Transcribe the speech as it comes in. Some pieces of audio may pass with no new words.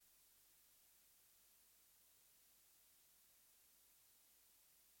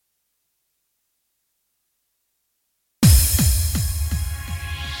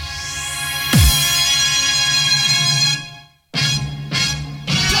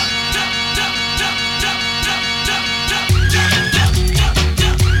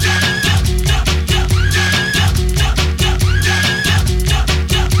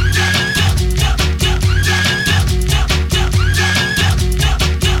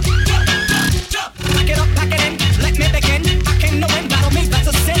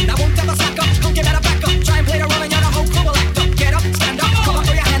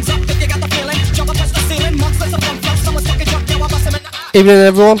Evening,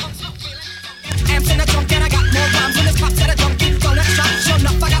 everyone. So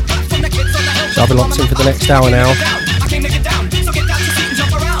I'll be locked in for the next hour now.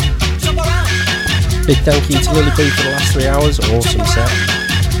 Big thank you to Lily B for the last 3 hours. Awesome set.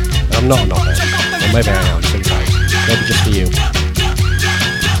 And I'm not a knobhead. Or maybe I am sometimes. Maybe just for you.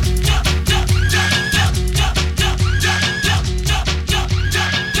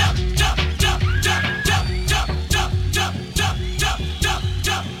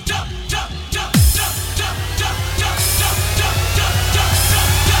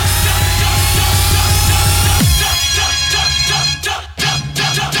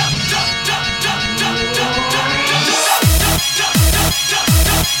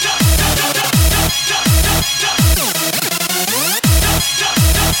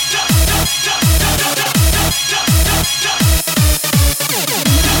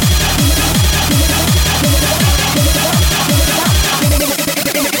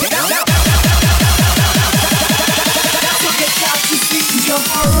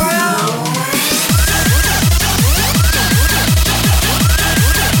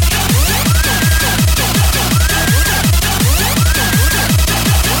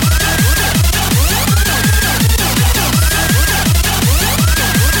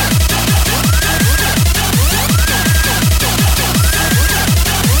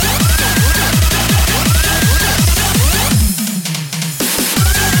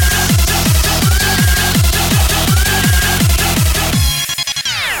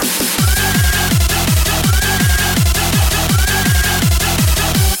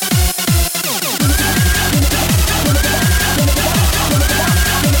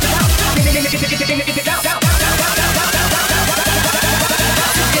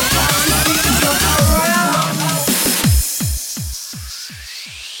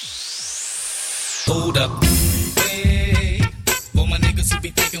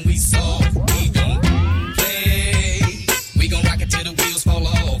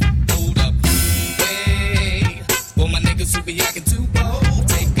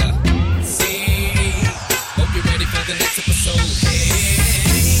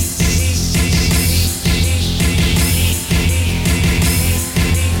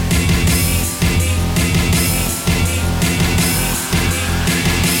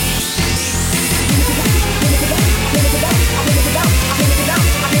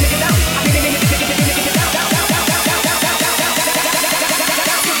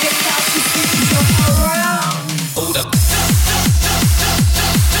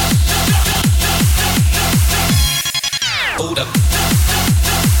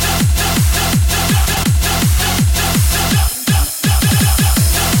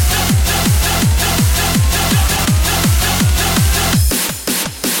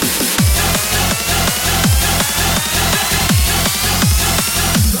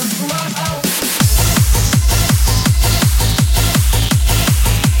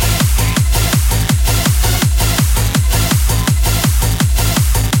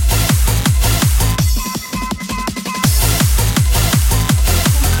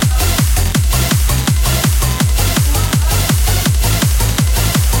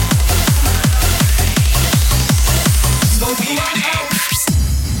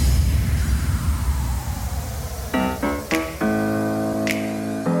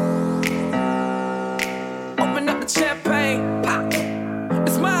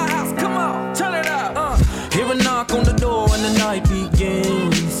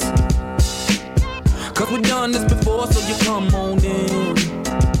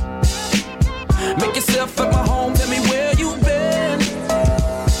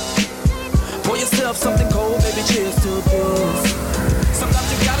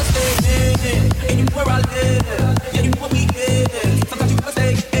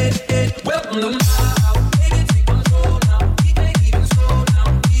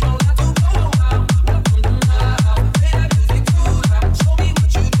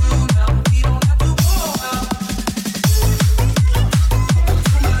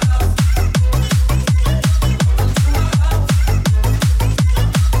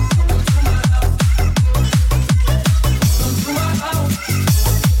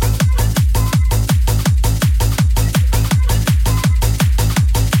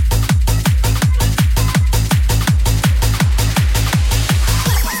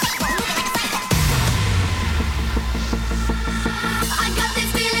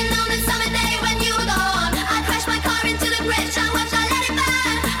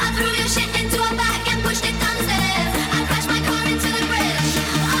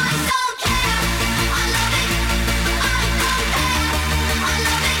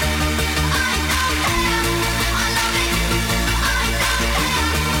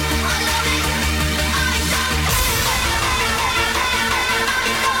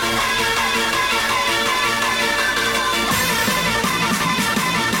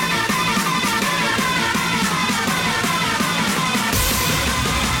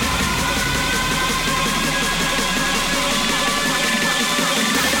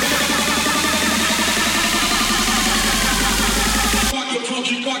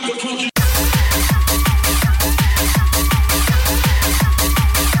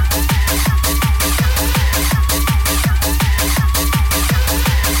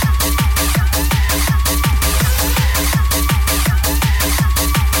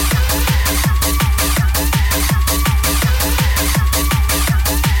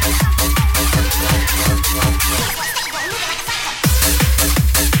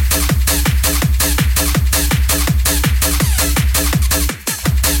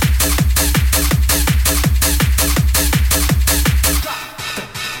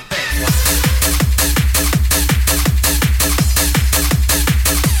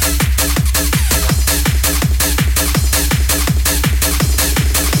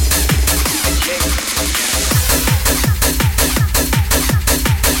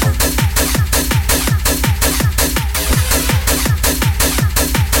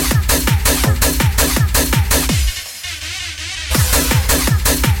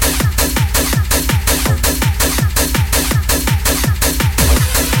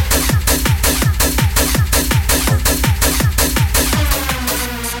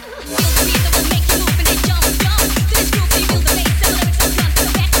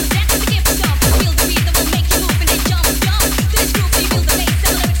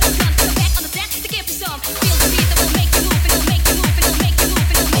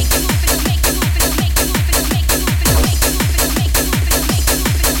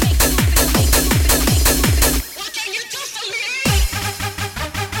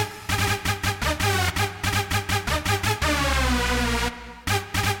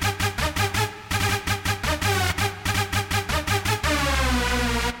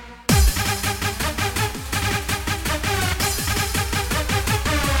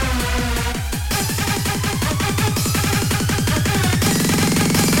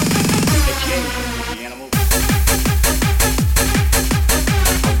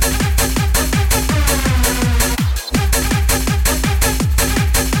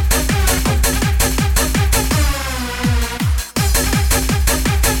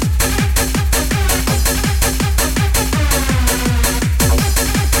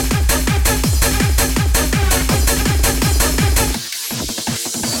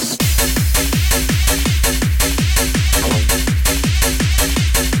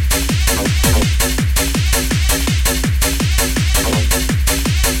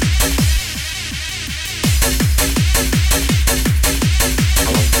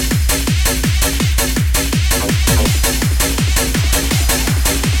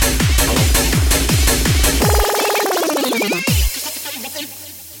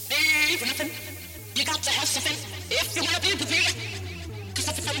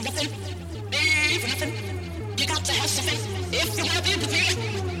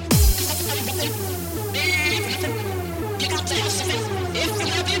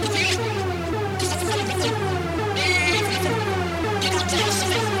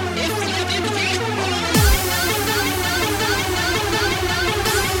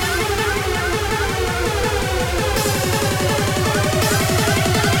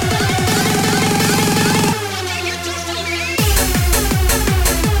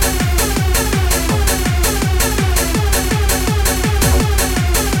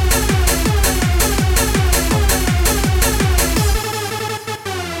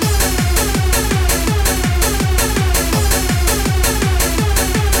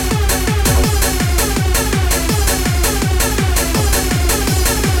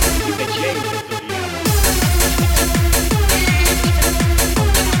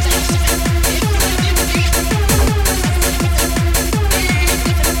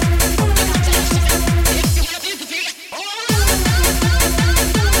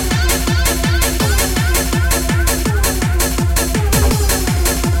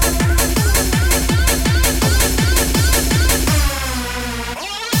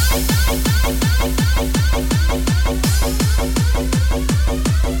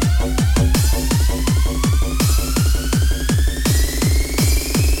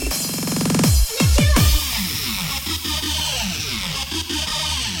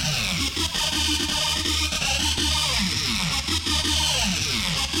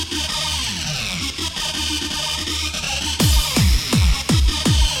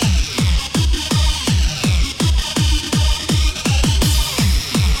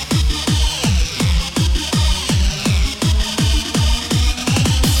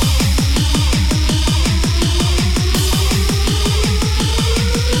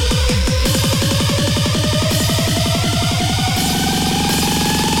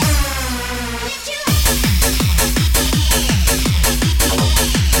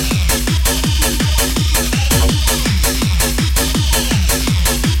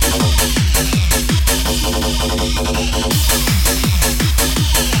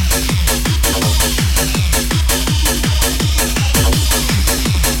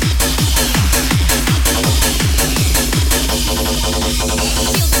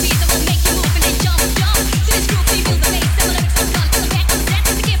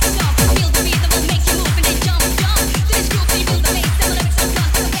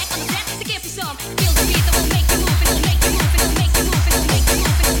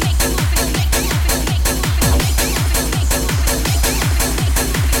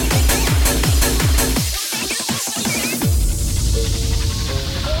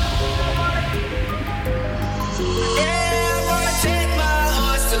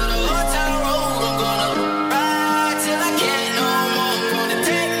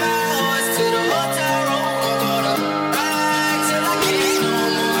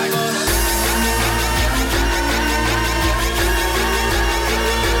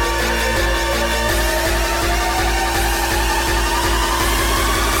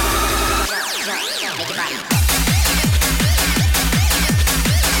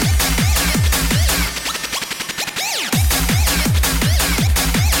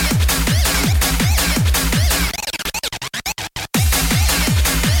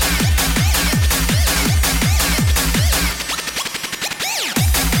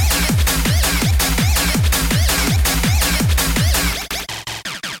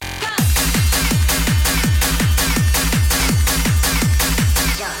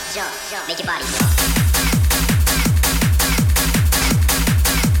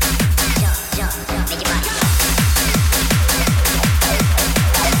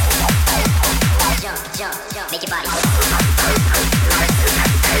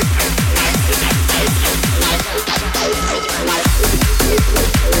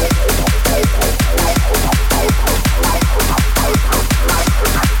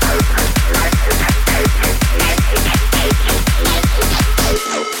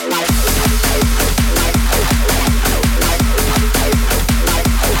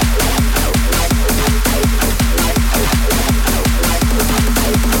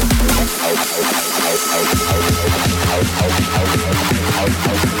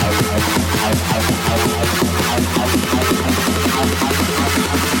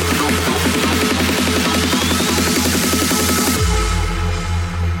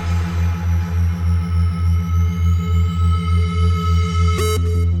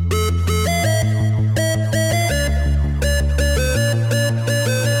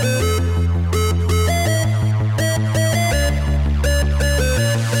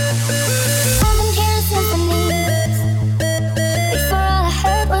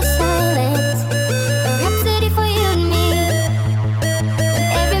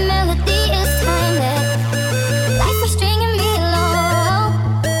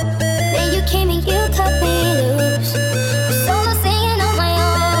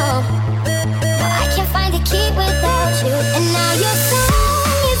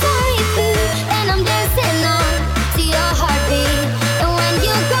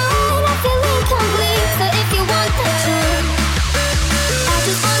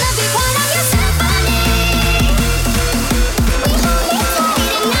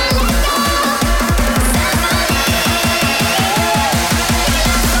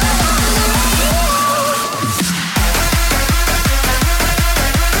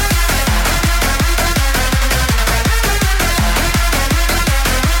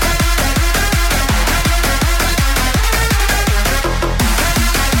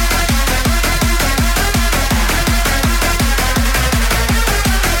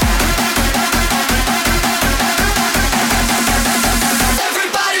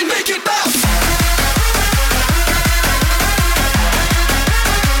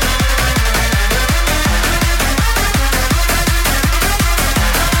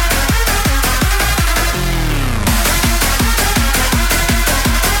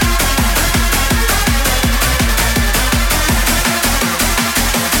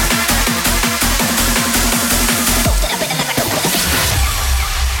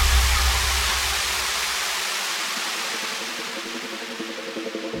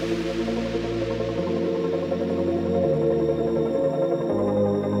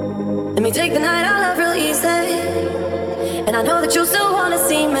 you take the night I love real easy. And I know that you still wanna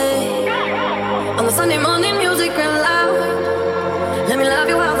see me. On the Sunday morning music real loud. Let me love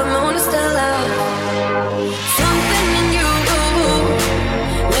you while the moon is still out. Something in you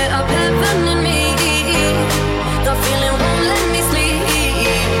lit up heaven in me. The feeling won't let me sleep.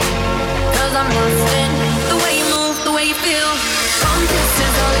 Cause I'm lost in the way you move, the way you feel. One kiss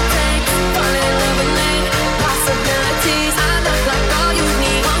is all it takes. Falling in love with me. Possibilities, I look like all you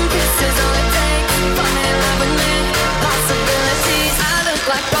need. One kiss is all it takes. Falling in love with me. Possibilities, I look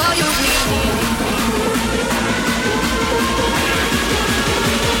like all you need.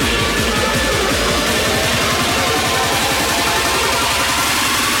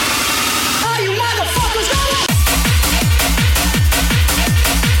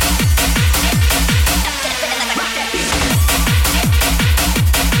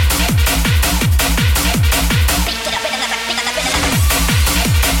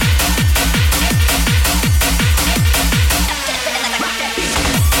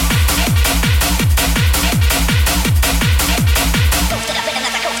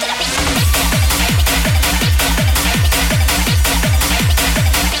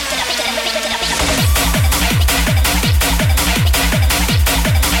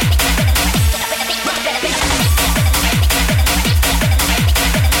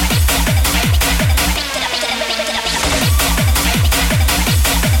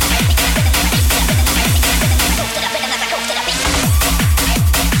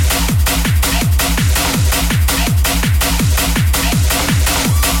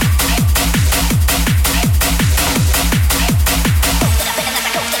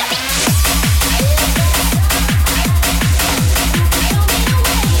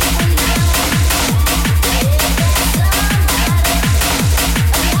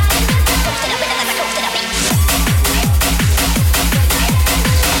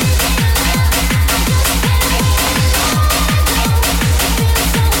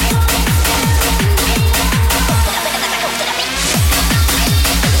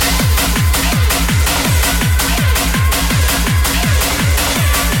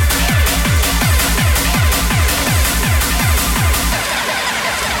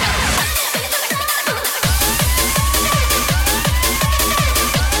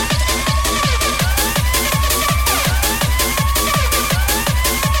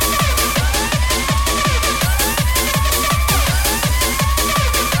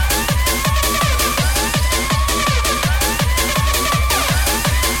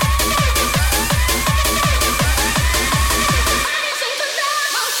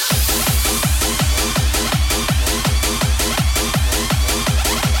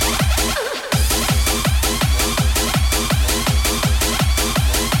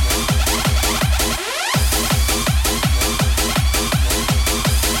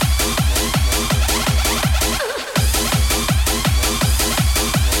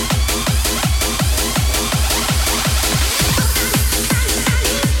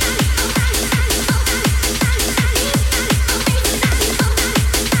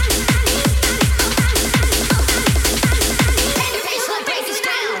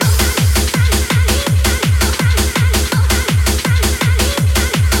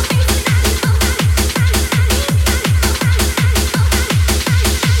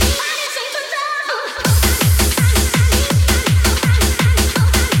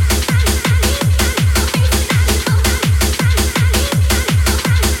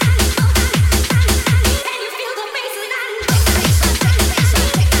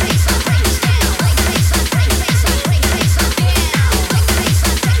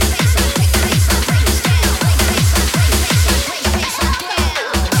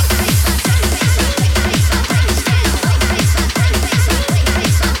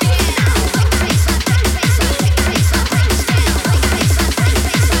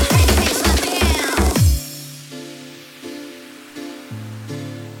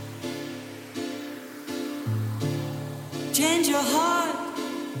 Change your heart.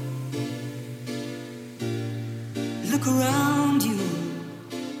 Look around you.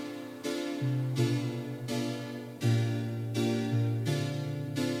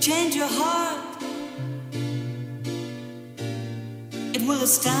 Change your heart. It will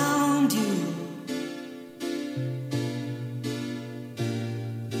astound you.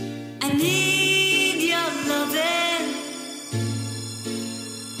 I need your loving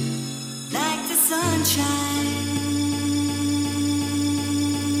like the sunshine.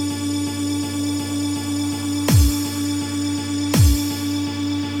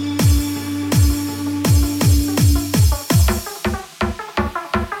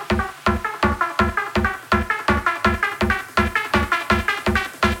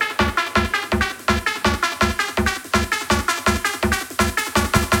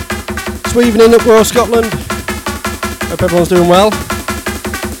 Evening, Uproar, Scotland. Hope everyone's doing well.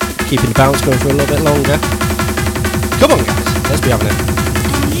 Keeping the bounce going for a little bit longer. Come on, guys, let's be having it.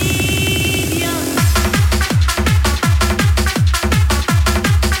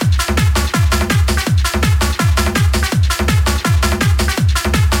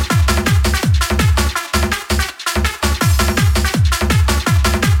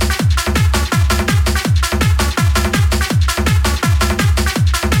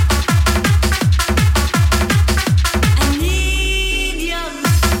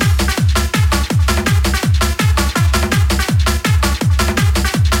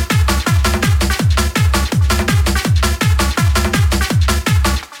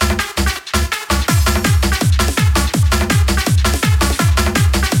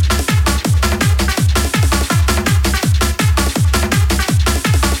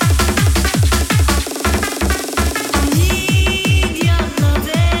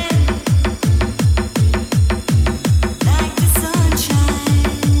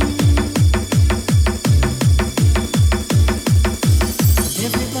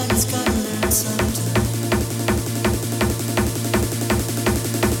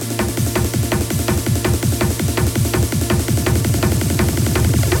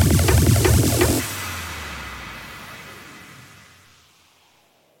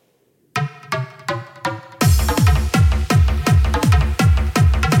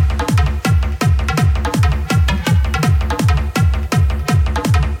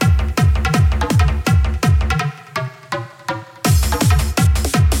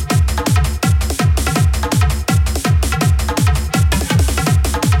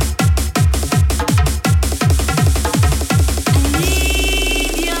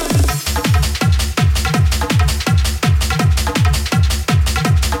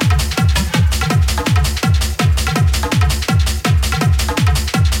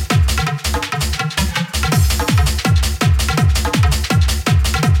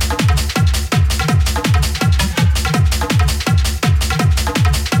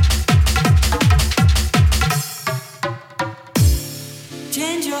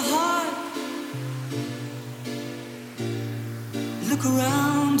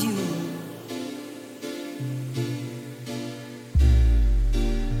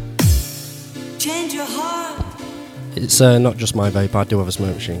 It's not just my vape, I do have a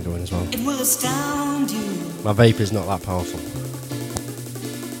smoke machine going as well. It will astound you. My vape is not that powerful.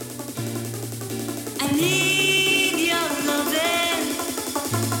 I need your loving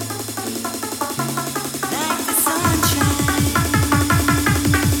like the sunshine.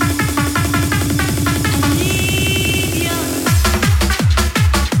 I need your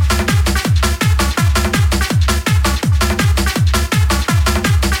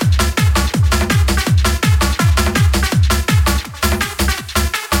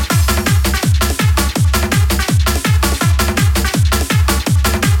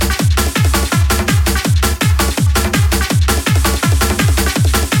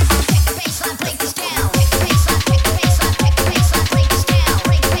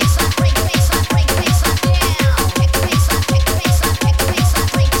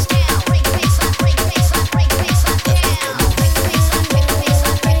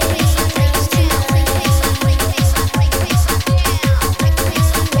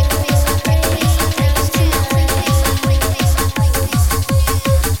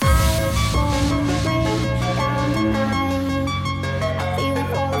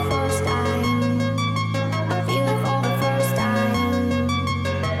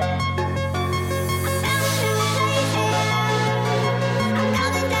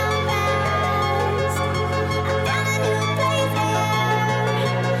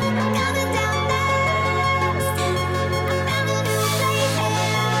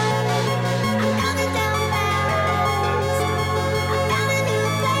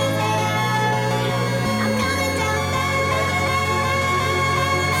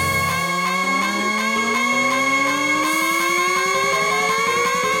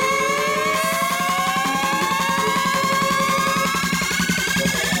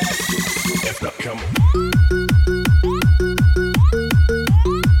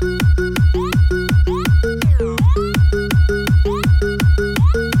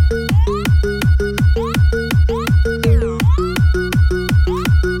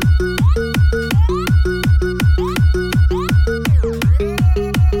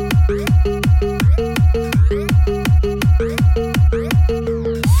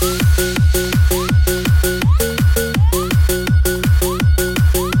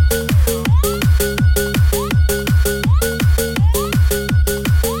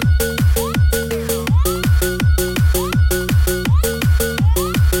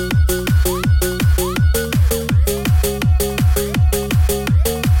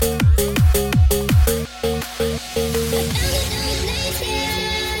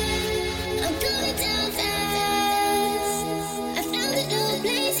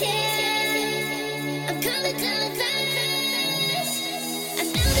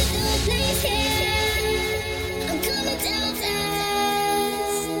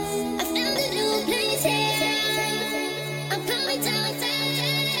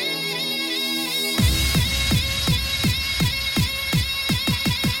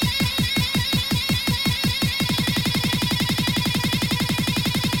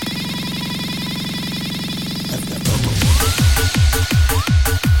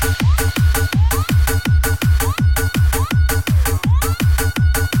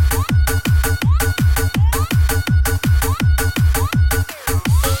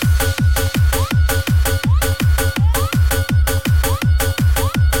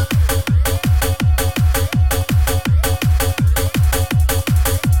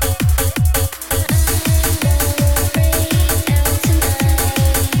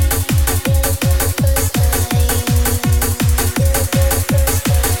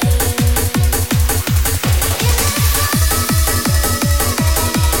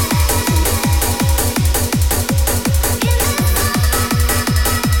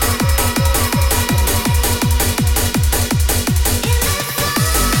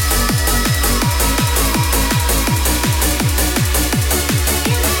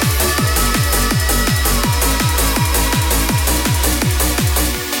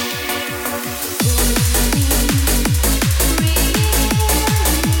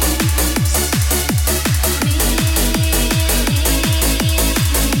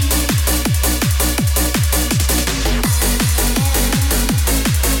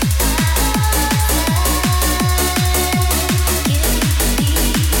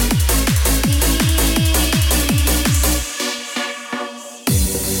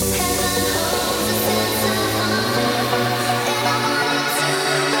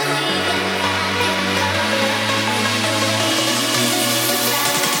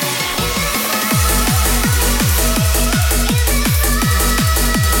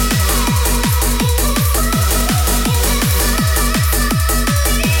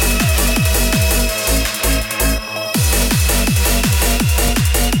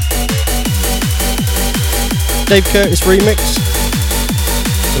Dave Curtis remix.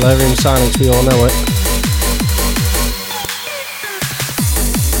 Delirium Silence, we all know it.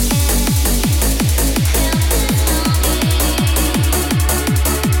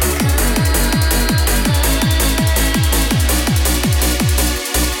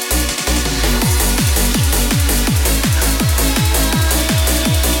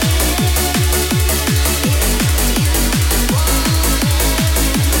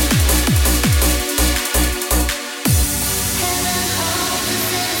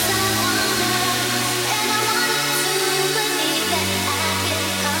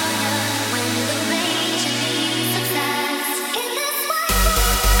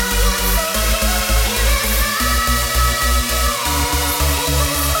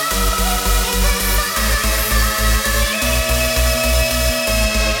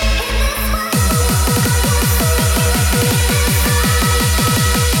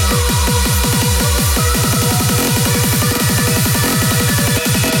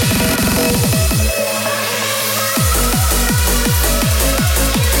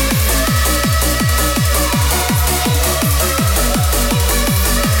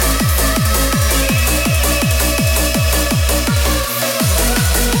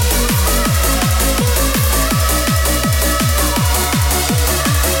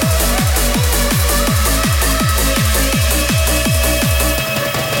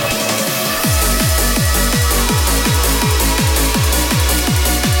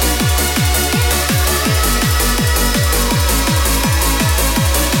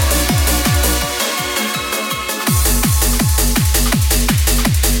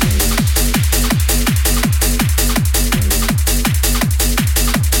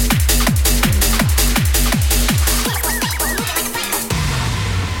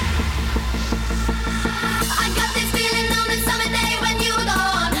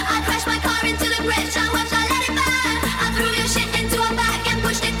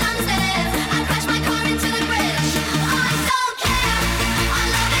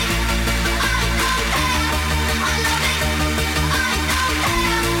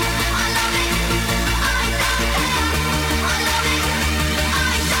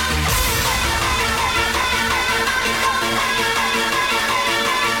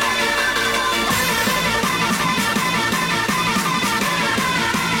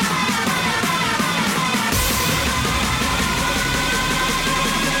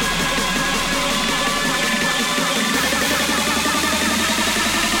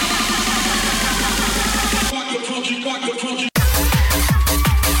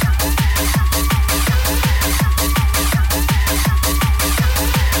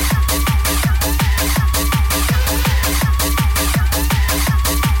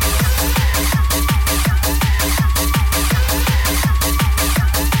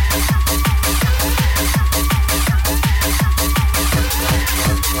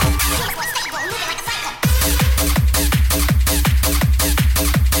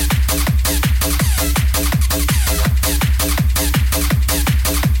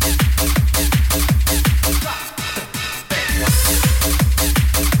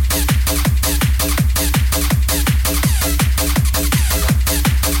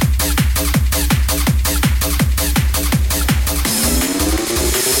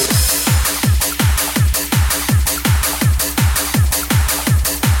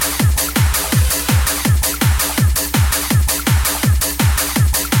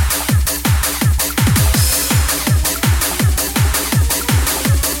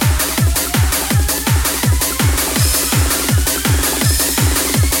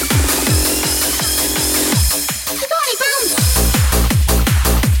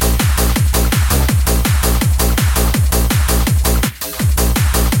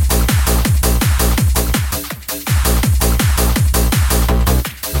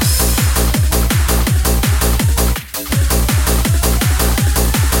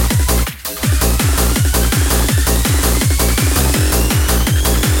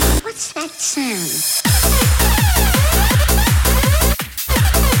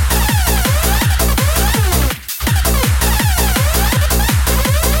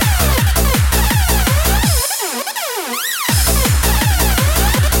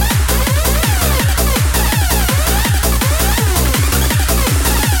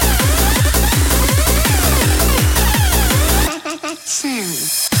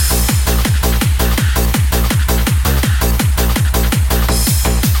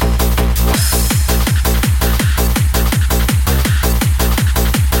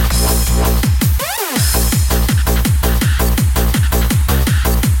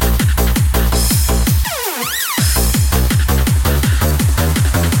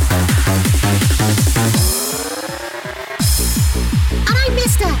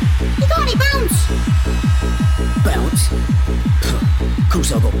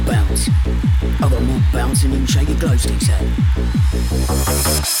 dancing and shake your glow sticks at.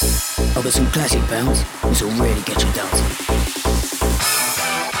 I've got some classic bounce, this'll really get you dancing.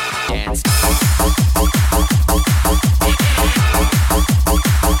 Dance.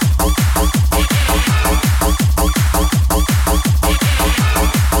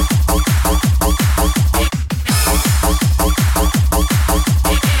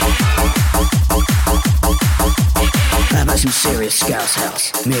 How about some serious Scouse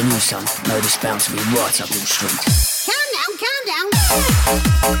house? Me and you, son, know this bounce will be right up your street. Calm down, calm down.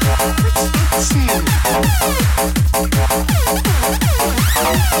 What's that sound?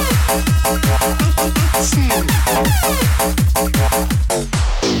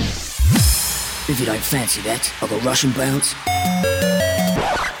 If you don't fancy that, I've got Russian bounce,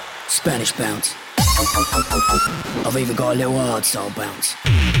 Spanish bounce, I've even got a little hardstyle bounce.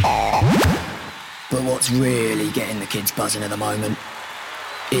 But what's really getting the kids buzzing at the moment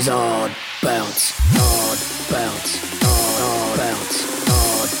is hard bounce, hard bounce, hard bounce,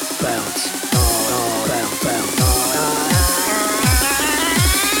 hard bounce, hard bounce, bounce.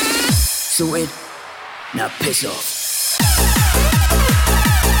 Sorted? Now piss off.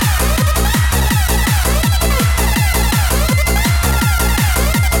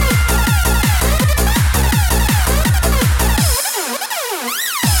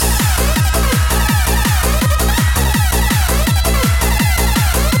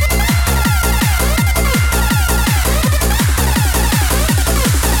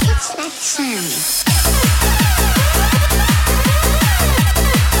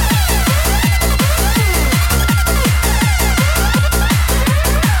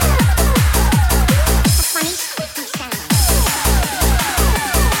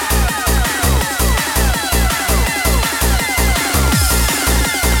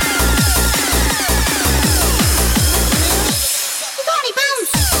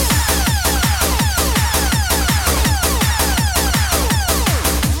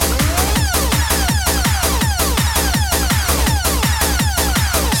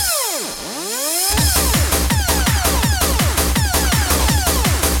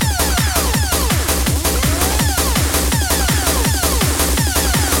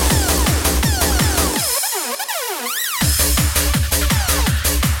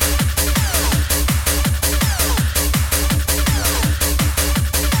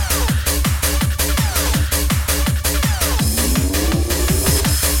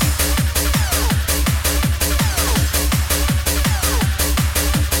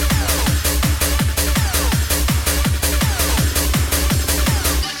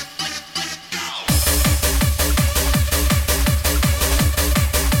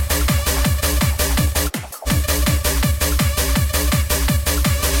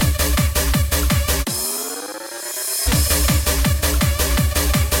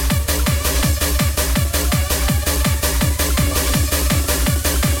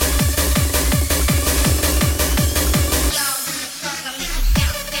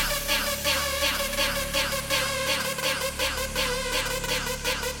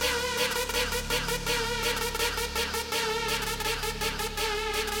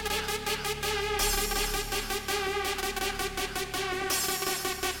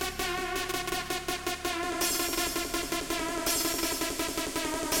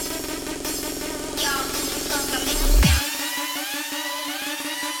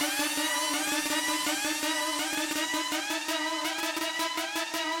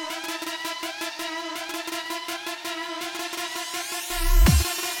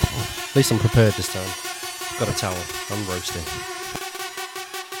 At least I'm prepared this time. Got a towel. I'm roasting.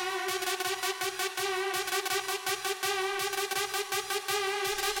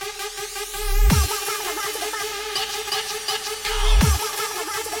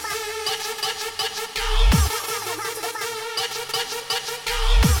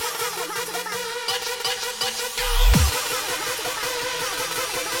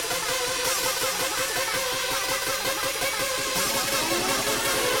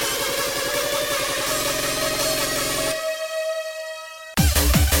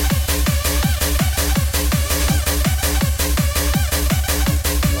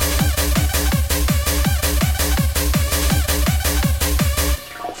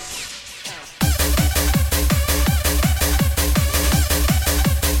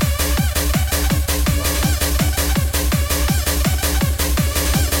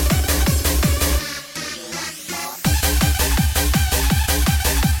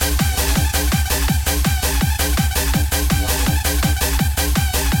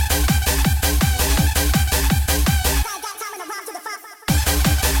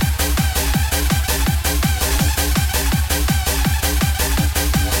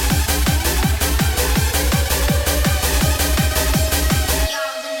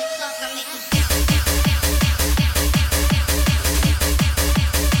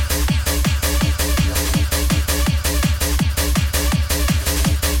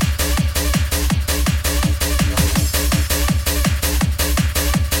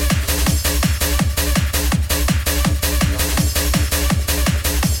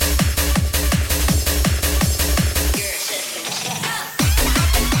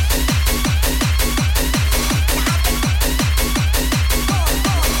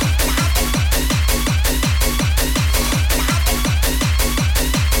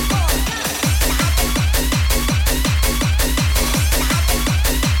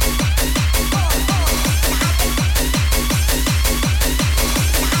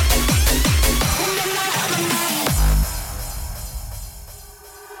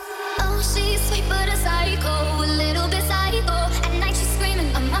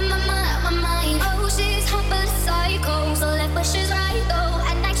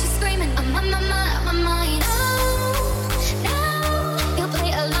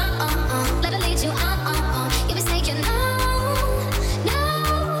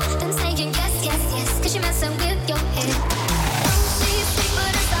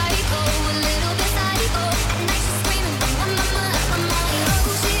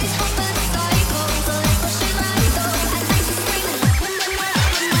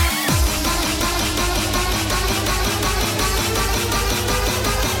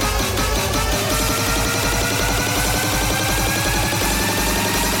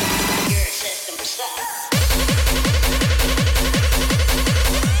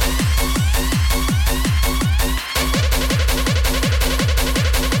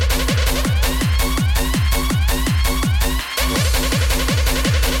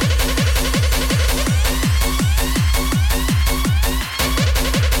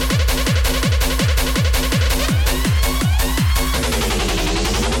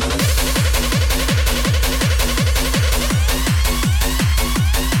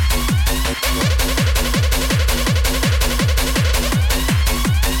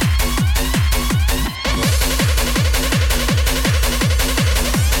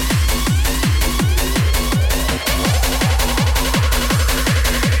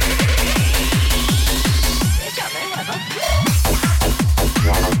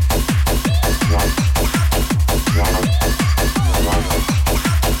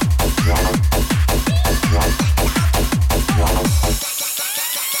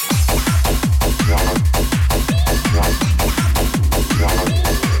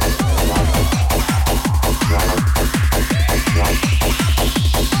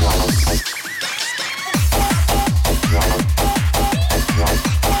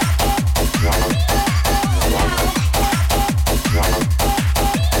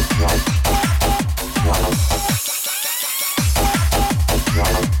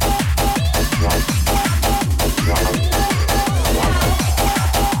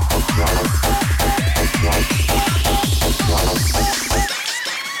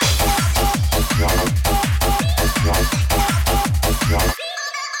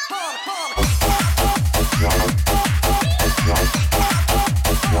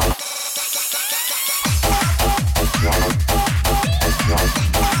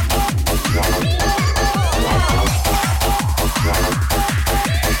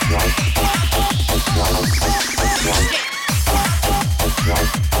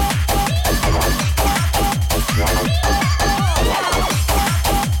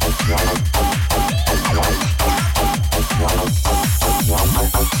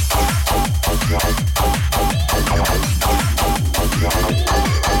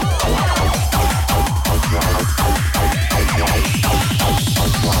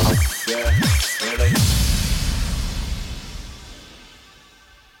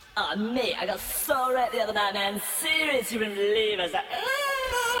 Oh, mate, I got so red the other night, man. Serious, you wouldn't believe it. I was like,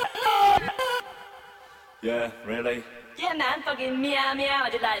 Yeah, really? yeah, man, fucking meow meow. I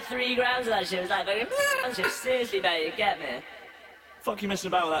did like 3 grams of that shit. It was like fucking meow shit. Seriously, mate, you get me? Fuck you messing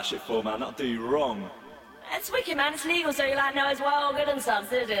about with that shit for, man? That'll do you wrong. It's wicked, man. It's legal, so you're like, no, it's well good and stuff.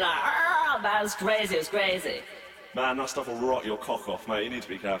 Seriously, like, oh, man, it was crazy. It was crazy. Man, that stuff will rot your cock off, mate. You need to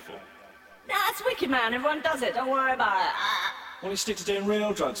be careful. Nah, it's wicked, man. Everyone does it. Don't worry about it. Why don't you stick to doing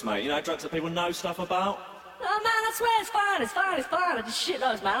real drugs, mate? You know, drugs that people know stuff about? Oh, man, I swear, it's fine. It's fine. It's fine. I just shit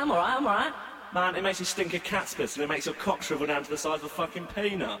loads, man. I'm alright. I'm alright. Man, it makes you stink of cat's piss and it makes your cock shrivel down to the size of a fucking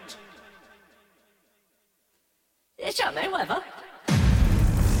peanut. Yeah, shut me, whatever.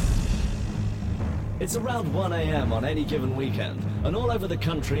 It's around 1 a.m. on any given weekend, and all over the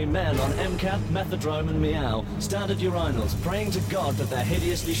country, men on MCAT, methadrome and meow stand at urinals praying to God that their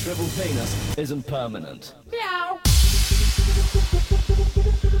hideously shriveled penis isn't permanent. Meow.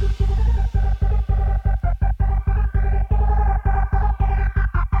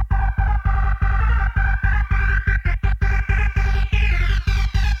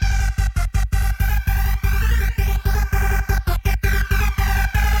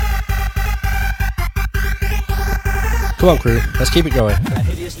 Come on, crew. Let's keep it going. Their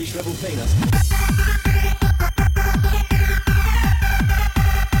hideously shriveled penis.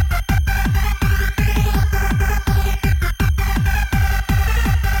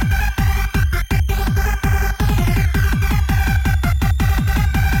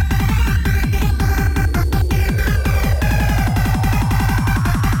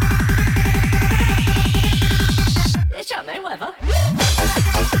 Yeah, shut me, whatever.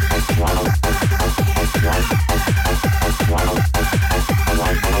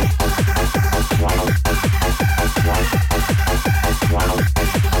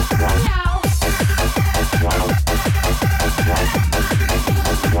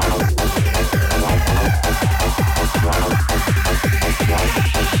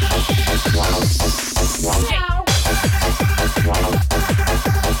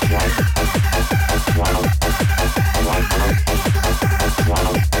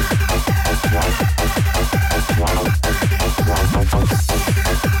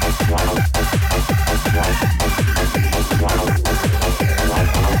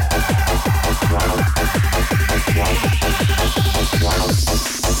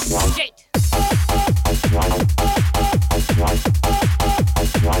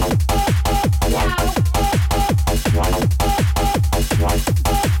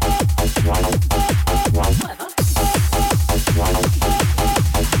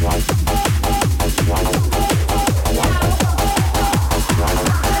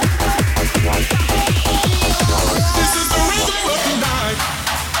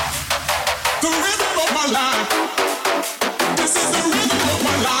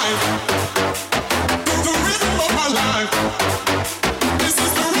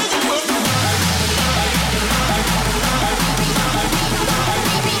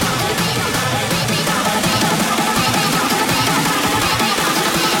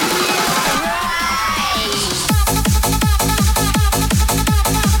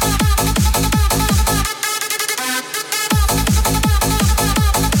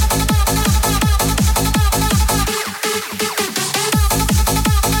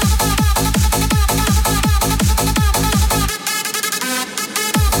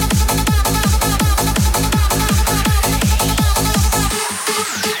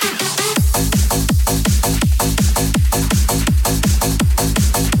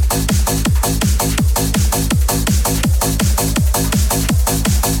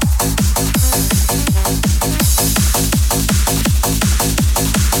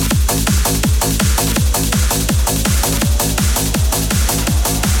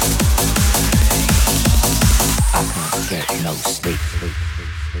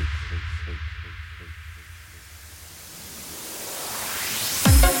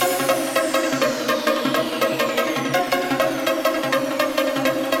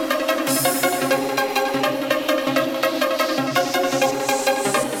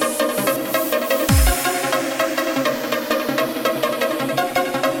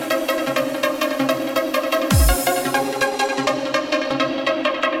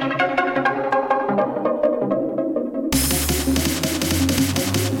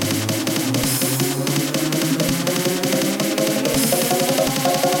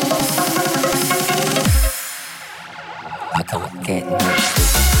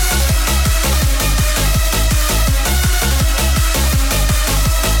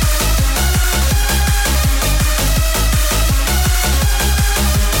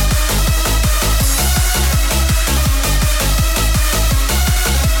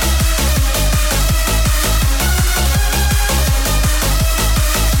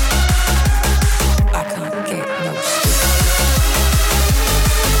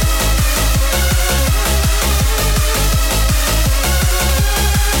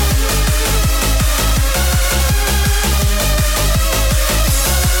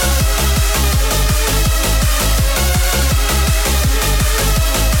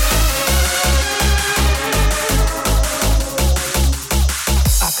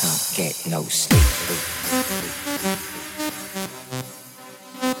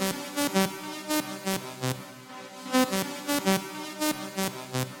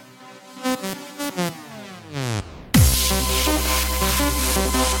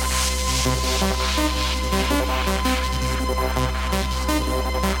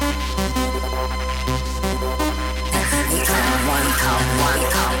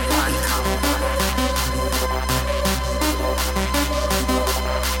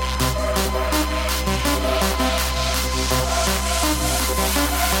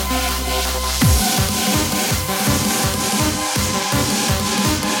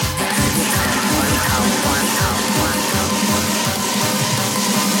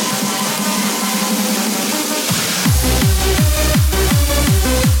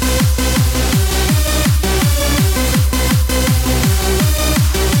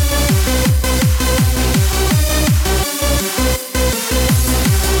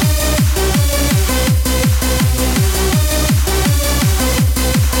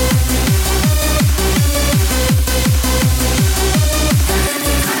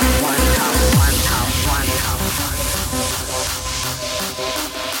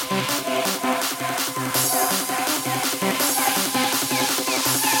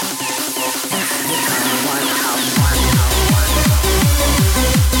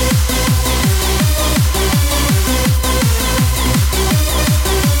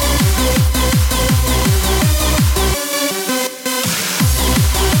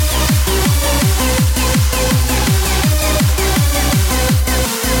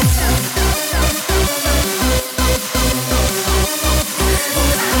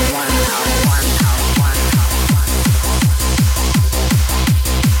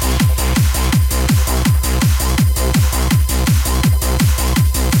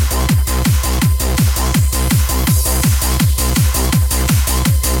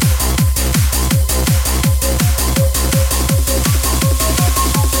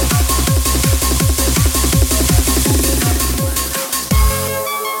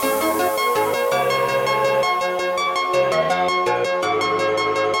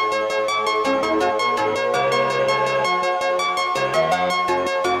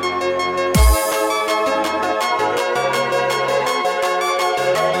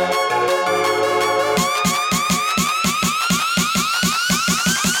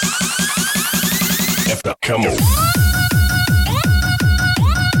 Come on.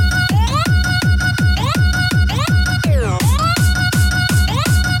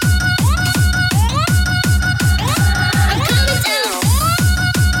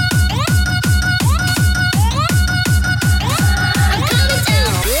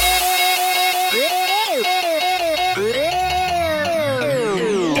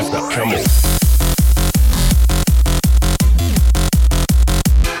 Come on.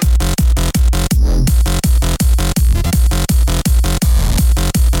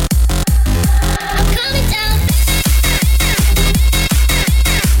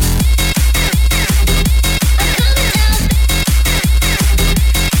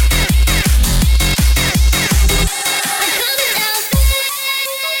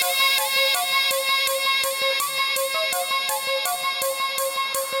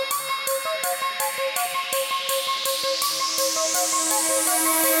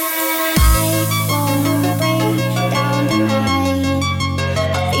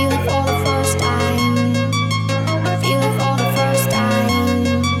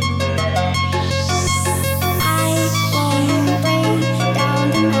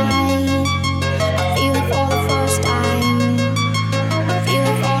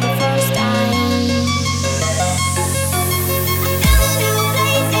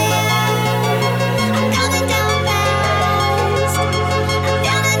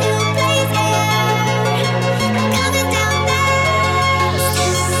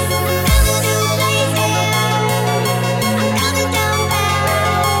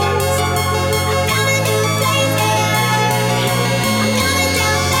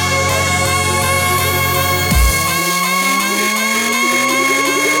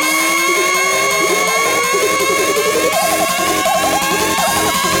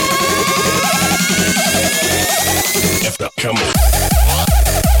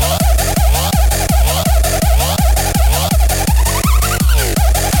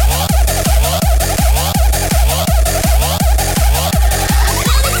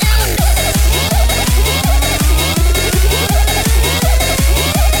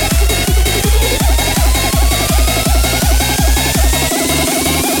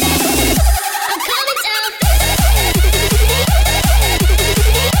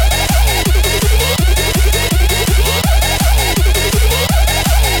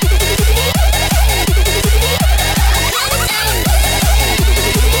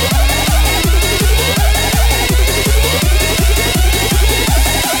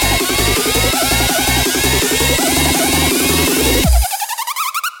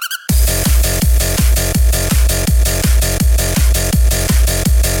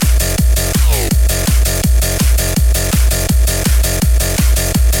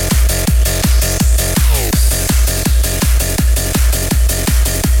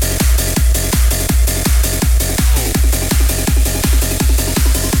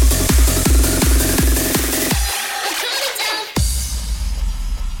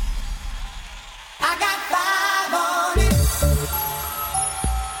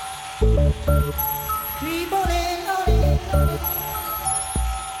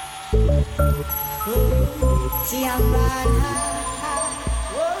 See, I'm riding high.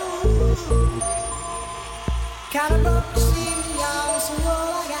 Whoa. Kind of broke the city, y'all, so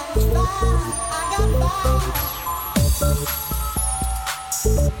all I got is fire. I got fire.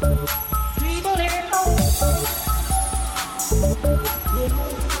 People in home.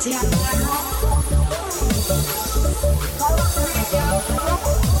 See, I'm riding high.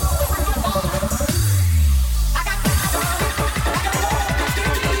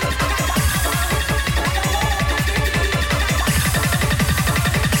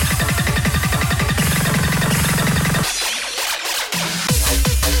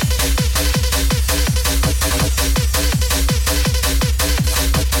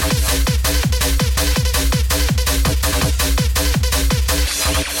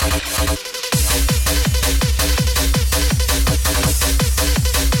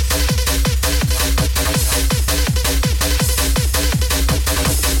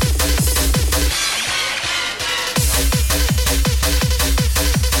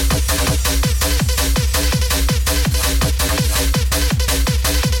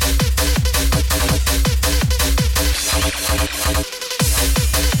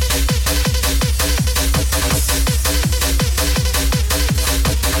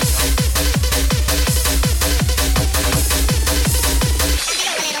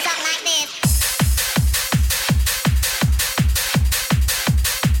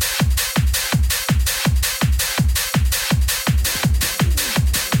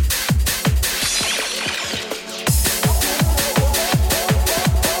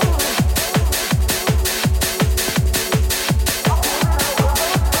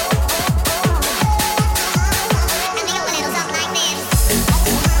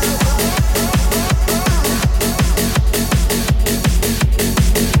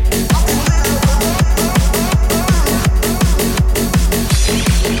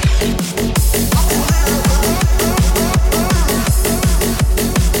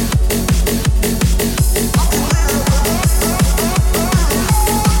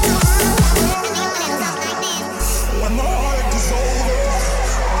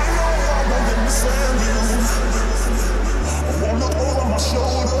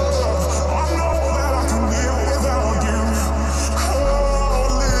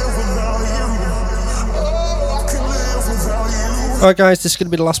 Alright guys, this is going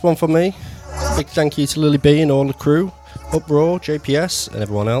to be the last one for me. Big thank you to Lily B and all the crew, Uproar, JPS and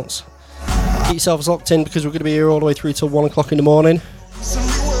everyone else. Keep yourselves locked in because we're going to be here all the way through till 1 o'clock in the morning.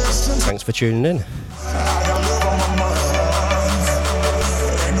 Thanks for tuning in.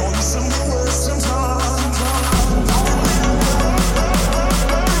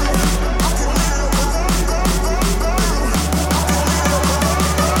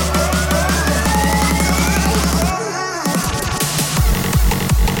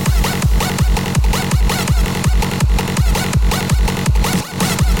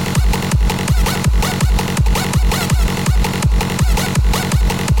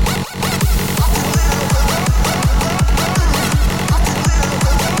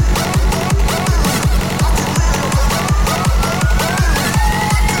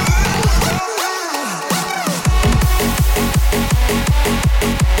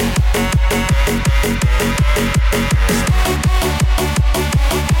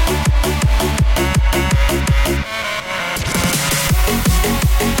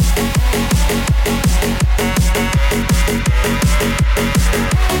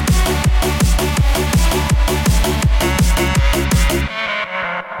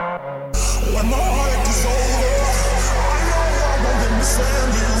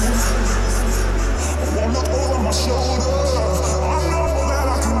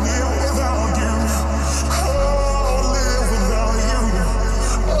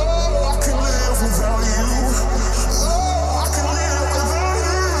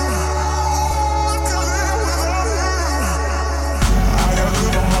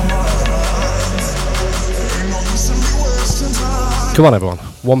 Come on everyone,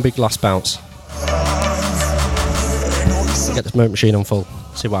 one big last bounce. Get this smoke machine on full,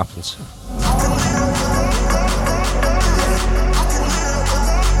 see what happens.